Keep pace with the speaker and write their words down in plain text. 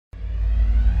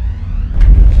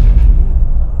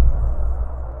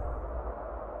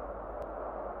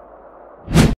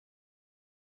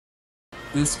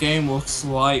This game looks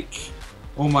like,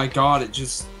 oh my god, it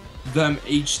just, them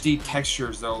HD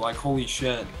textures though, like holy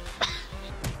shit.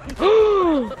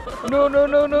 No, no, no,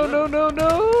 no, no, no,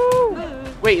 no!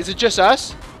 Wait, is it just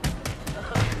us?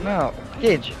 No,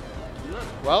 Gaige.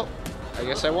 Well, I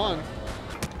guess I won.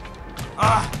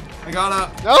 Ah! I got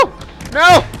up! No!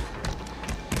 No!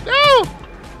 No!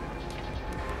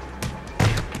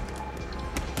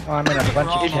 Oh, I'm in a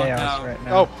bunch of chaos right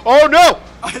now. Oh! Oh no!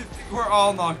 I think we're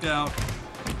all knocked out.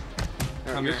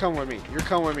 No, Come you're here. coming with me. You're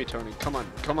coming with me, Tony. Come on.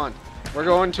 Come on. We're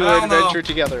going to Hell an no. adventure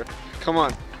together. Come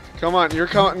on. Come on. You're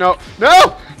coming. No!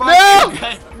 No! Fuck No! you,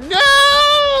 guys.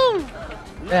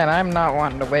 No! Man, I'm not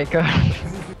wanting to wake up.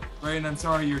 Brayden, I'm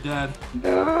sorry you're dead.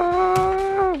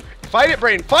 No! Fight it,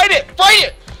 Brayden! Fight it! Fight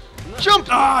it! Jump!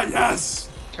 Ah, yes!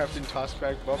 Captain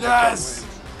Tossback Bubble Yes!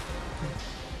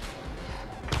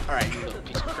 Alright, you little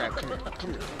piece of crap. Come here.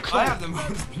 Come here. Come I here. have the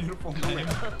most beautiful name.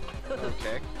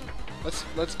 Okay.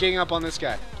 Let's gang up on this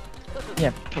guy.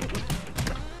 Yeah.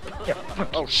 Yeah.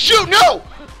 Oh shoot! No!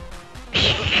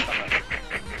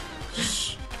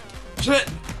 Shit!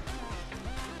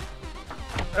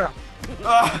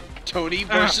 Ah! Tony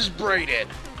versus Brayden.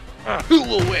 Who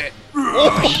will win?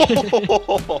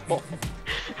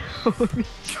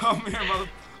 Come here, mother.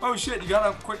 Oh shit, you got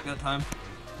up quick that time.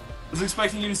 I was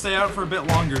expecting you to stay out for a bit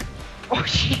longer. Oh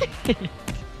shit!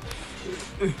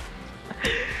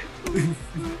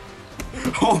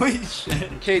 Holy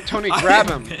shit. Okay, Tony, I grab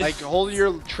am him. Like, hold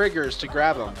your triggers to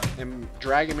grab him and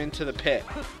drag him into the pit.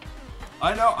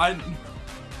 I know,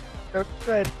 Oh,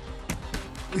 good.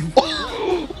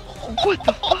 What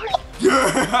the fuck?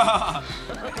 Yeah!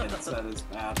 That is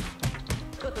bad.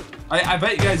 I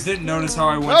bet you guys didn't notice how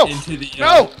I went into the...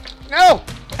 No! No!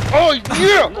 Oh,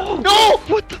 yeah! No!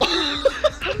 What the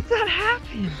How did that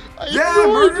happen? Yeah,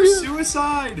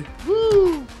 murder-suicide!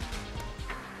 Woo!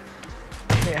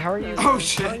 Wait, how are you? Oh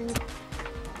shit!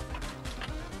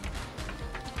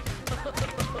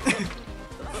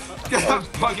 Get the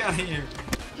fuck out of here!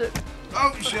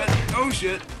 Oh shit! Oh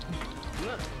shit!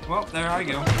 Well, there I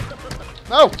go.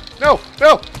 No! No!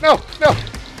 No! No! No!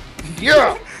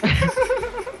 Yeah!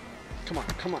 Come on!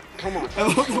 Come on! Come on! I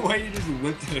love the way you just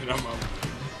lifted it up.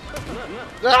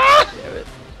 Ah! Damn it.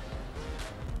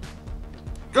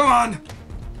 Come on!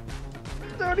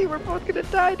 Tony, we're both gonna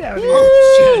die down here.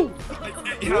 Oh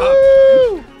shit! Yeah.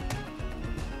 Woo!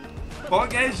 Well,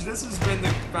 Gaige, this has been the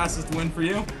fastest win for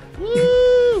you. Woo!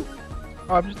 Oh,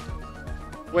 I'm just...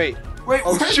 Wait. Wait,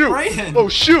 Oh where's shoot! Brayden? Oh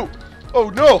shoot! Oh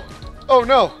no! Oh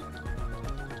no!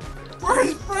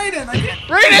 Where's Brayden? I can't...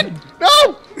 Brayden!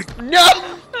 No! No!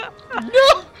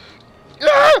 No!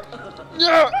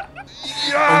 No!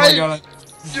 Oh my god.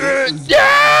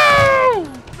 No!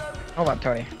 Hold on,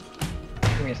 Tony.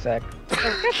 Give me a sec.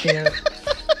 Yeah.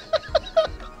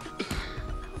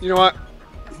 You know what?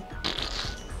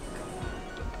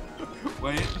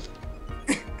 Wait.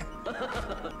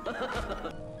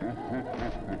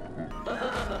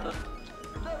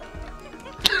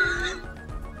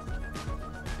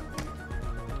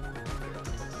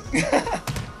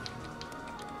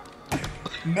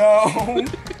 No,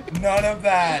 none of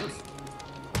that.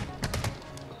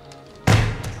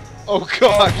 Oh Oh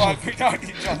god! fuck, we knocked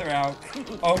each other out.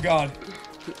 Oh god.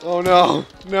 Oh no!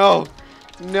 No!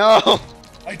 No!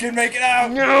 I can make it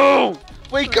out. No!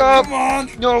 Wake up! Come on.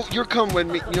 No, you're coming with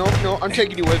me. No, no, I'm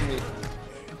taking you with me.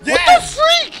 Yes!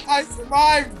 What the freak? I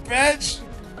survived, bitch.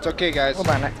 It's okay, guys. Hold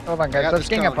on, I guys. got Let's this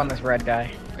gang up going. on this red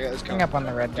guy. I got this Gang going. up on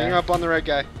the red guy. Gang up on the red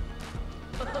guy.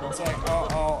 1 sec.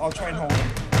 I'll try and hold him.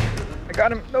 I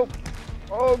got him. Nope.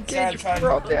 Oh, Sorry, Gaige, try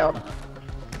we're all down.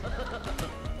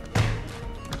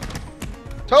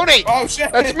 Tony! Oh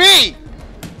shit! That's me!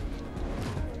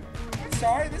 I'm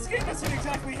sorry, this game doesn't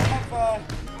exactly have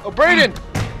Oh, Brayden!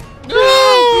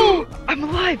 No! I'm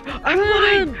alive! I'm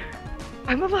alive!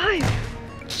 I'm alive!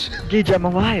 Gaige, I'm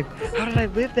alive! How did I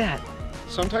live that?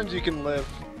 Sometimes you can live,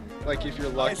 like if you're I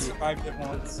lucky. survived it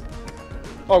once.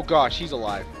 Oh gosh, he's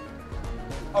alive.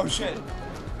 Oh shit.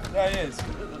 Yeah, he is.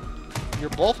 You're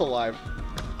both alive.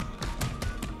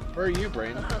 Where are you,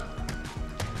 Brayden?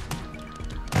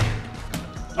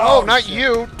 Oh, not shit.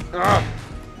 you! Ugh.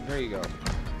 There you go.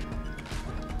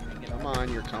 Come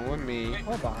on, you're coming with me.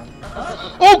 Hold on.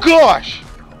 Oh gosh!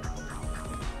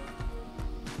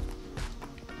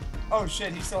 Oh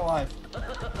shit, he's still alive.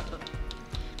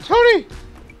 Tony!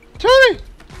 Tony!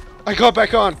 I got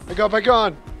back on. I got back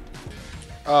on.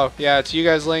 Oh, yeah, it's you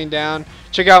guys laying down.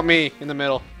 Check out me in the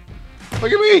middle.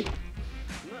 Look at me!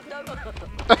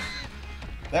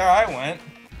 There I went.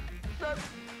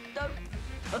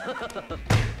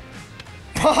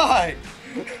 Why?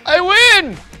 I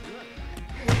win!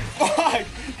 Why?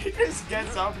 He just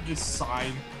gets up and just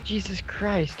signs. Jesus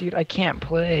Christ, dude, I can't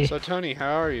play. So Tony,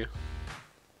 how are you?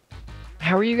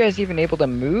 How are you guys even able to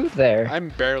move there? I'm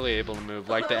barely able to move.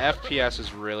 Like the FPS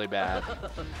is really bad.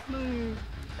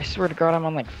 I swear to God, I'm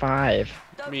on like 5.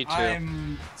 Me too.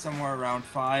 I'm somewhere around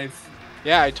 5.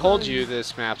 Yeah, I told you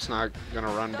this map's not gonna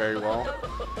run very well.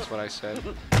 That's what I said.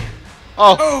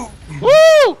 Oh!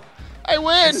 Woo! I I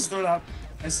win! stood up.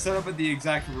 I stood up at the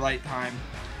exact right time.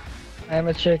 I am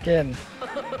a chicken.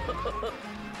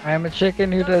 I am a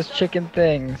chicken who does chicken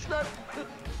things.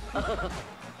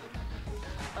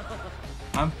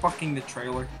 I'm fucking the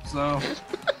trailer, so.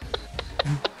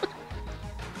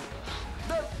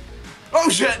 Oh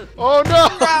shit! Oh no!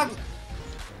 Grab!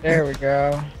 There we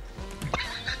go.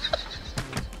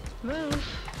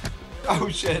 Oh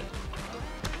shit!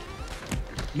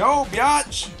 No,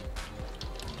 biatch!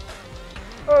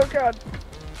 Oh God.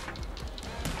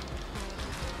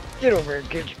 Get over here,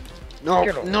 kid. No!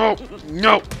 Get over. No!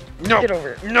 No! No! Get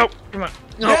over here. No! Come on.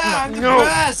 No! Yeah, I'm the No!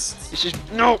 best! It's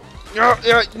just no! No!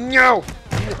 No!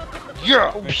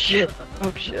 Yeah! Oh shit.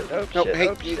 Oh shit. Oh No, shit. hey,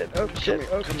 Oh shit. Oh come shit. here,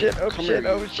 Oh come shit. here, Oh come shit.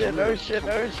 here, Oh shit. come Oh here, shit. come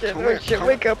Oh here, shit. come Oh here, shit. come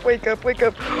Wake up. Wake up. Wake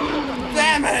up.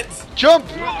 Damn it! Jump!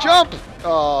 Jump!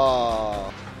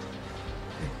 Oh.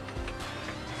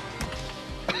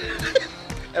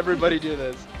 Everybody do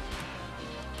this.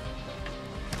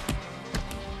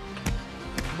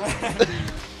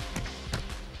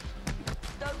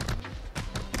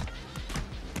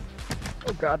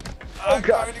 Oh God. I'm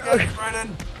God. going to get it, Brayden.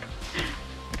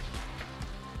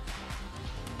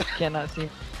 Cannot see.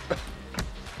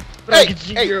 But I Hey! can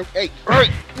see Hey! your- Hey!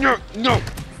 Alright! No! No!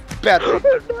 Bad Oh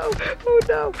thing. no! Oh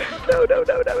no! No! No!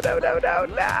 No! No! No! No! No!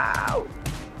 No!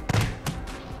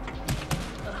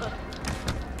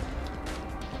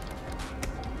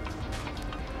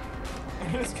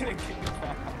 I'm just gonna kick it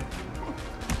back.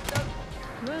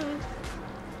 No!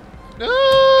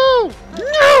 No!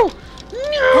 Come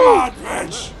No! on,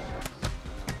 bitch!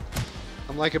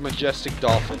 I'm like a majestic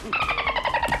dolphin.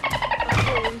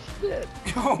 Oh shit!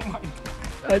 Oh my god.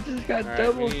 I just got Alright,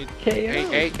 double we need- KO. Hey!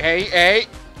 Hey! Hey! Hey!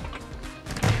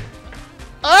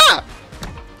 Ah!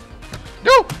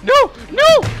 No! No!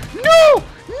 No! No!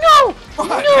 No!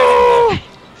 No!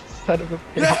 Son of a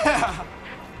bitch. Yeah!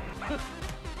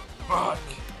 Fuck.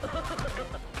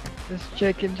 This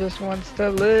chicken just wants to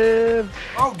live.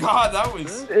 Oh god, that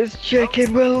was. This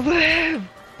chicken will live.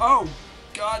 Oh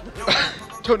god. No.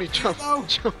 Tony, jump! No.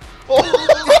 Jump!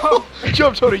 Oh!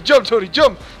 Jump, Tony! Jump, Tony!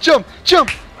 Jump! Jump! Jump!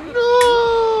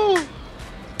 No!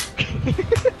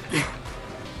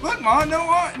 Look, Mom,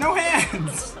 no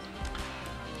hands.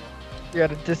 You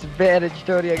got a disadvantage,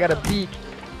 Tony. I got a beak.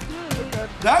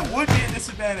 That would be a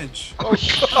disadvantage. Oh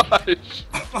gosh!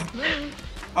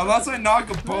 Unless I knock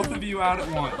both of you out at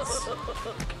once.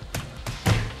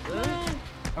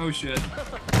 Oh shit.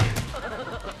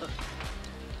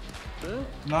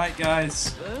 Night,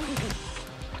 guys.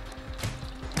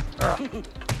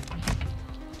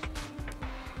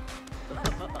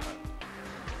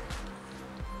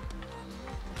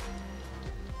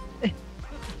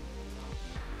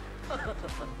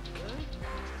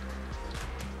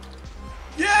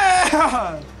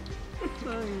 Yeah!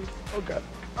 Oh God.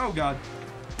 Oh god.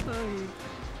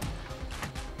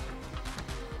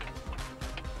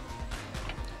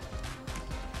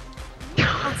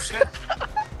 Oh shit.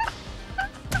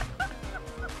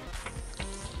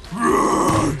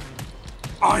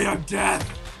 I am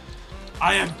death.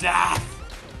 I am death.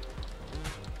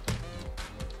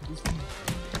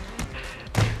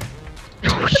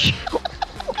 Oh shit.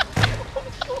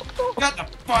 Get the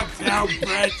fuck down,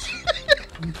 bitch.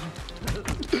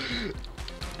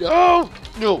 No!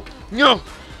 No! No!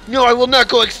 No! I will not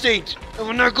go extinct! I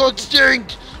will not go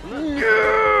extinct! No!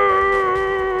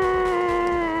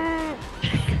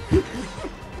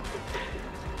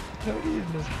 Tony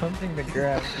is just hunting the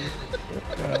ground.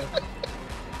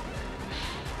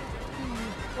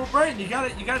 Well, Brayden, you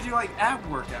gotta do like ab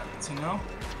workouts, you know?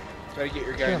 Try to get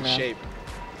your guy Sure, in man. shape.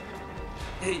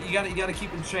 Hey, you gotta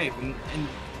keep in shape, and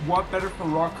what better for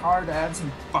rock hard abs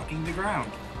than fucking the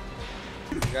ground?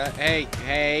 Hey,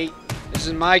 hey! This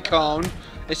is my cone.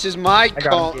 This is my I got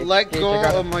him, cone. Gaige. Let Gaige, go I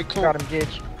got of him. my Got cone. him,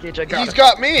 Gaige. Gaige, I got He's him.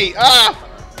 got me! Ah!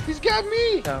 He's got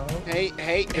me! No. Hey,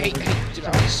 hey, hey, hey! Did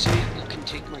I say you can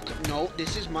take my cone? No,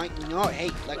 this is my. No,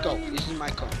 hey, let go. This is my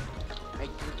cone. Hey,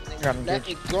 Got him, let Gaige.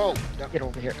 me go. Get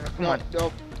over here. Come No, on.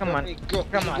 no, Come let on. me go.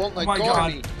 Come He on. won't let Oh my go God.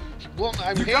 of me. He won't.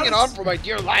 I'm You hanging gotta on for my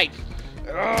dear life.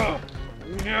 Ugh,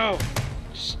 no.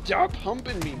 Stop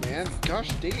humping me, man. Gosh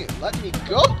dang it. Let me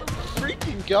go.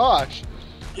 Freaking gosh.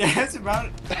 Yeah, it's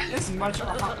about as much of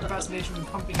a fascination with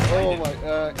pumping. Oh my,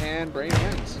 and Brayden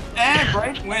wins. And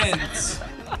Brayden wins.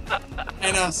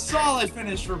 And a solid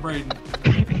finish for Brayden.